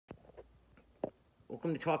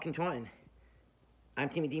Welcome to Talkin Taunton. I'm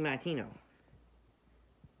Timmy DiMartino.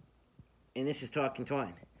 And this is Talkin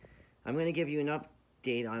Taunton. I'm going to give you an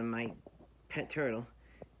update on my pet turtle,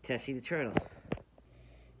 Tessie the Turtle.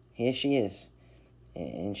 Here she is.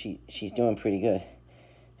 And she's doing pretty good.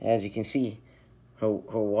 As you can see, her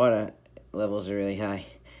water levels are really high.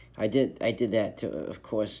 I did that to, of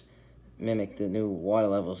course, mimic the new water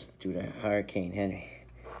levels due to Hurricane Henry.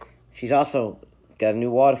 She's also got a new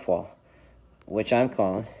waterfall, which I'm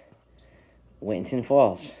calling Winton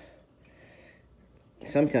Falls.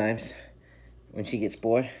 Sometimes, when she gets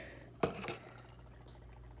bored,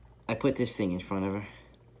 I put this thing in front of her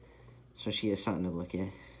so she has something to look at.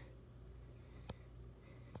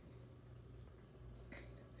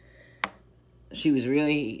 She was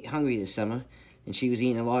really hungry this summer, and she was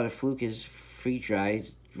eating a lot of Fluker's free-dried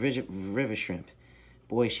river shrimp.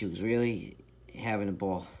 Boy, she was really having a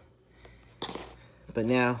ball. But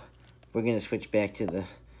now, we're going to switch back to the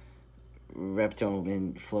Reptome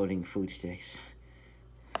and floating food sticks.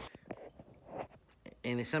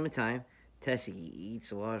 In the summertime, Tessie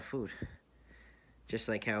eats a lot of food. Just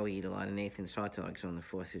like how we eat a lot of Nathan's hot dogs on the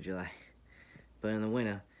 4th of July. But in the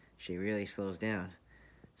winter, she really slows down.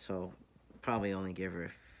 So, probably only give her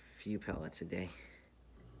a few pellets a day.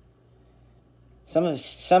 Some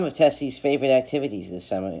of Tessie's favorite activities this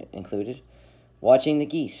summer included watching the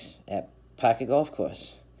geese at Parker Golf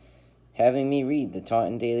Course, having me read the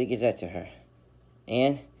Taunton Daily Gazette to her,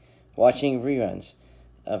 and watching reruns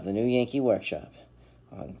of the new Yankee Workshop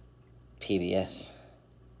on PBS.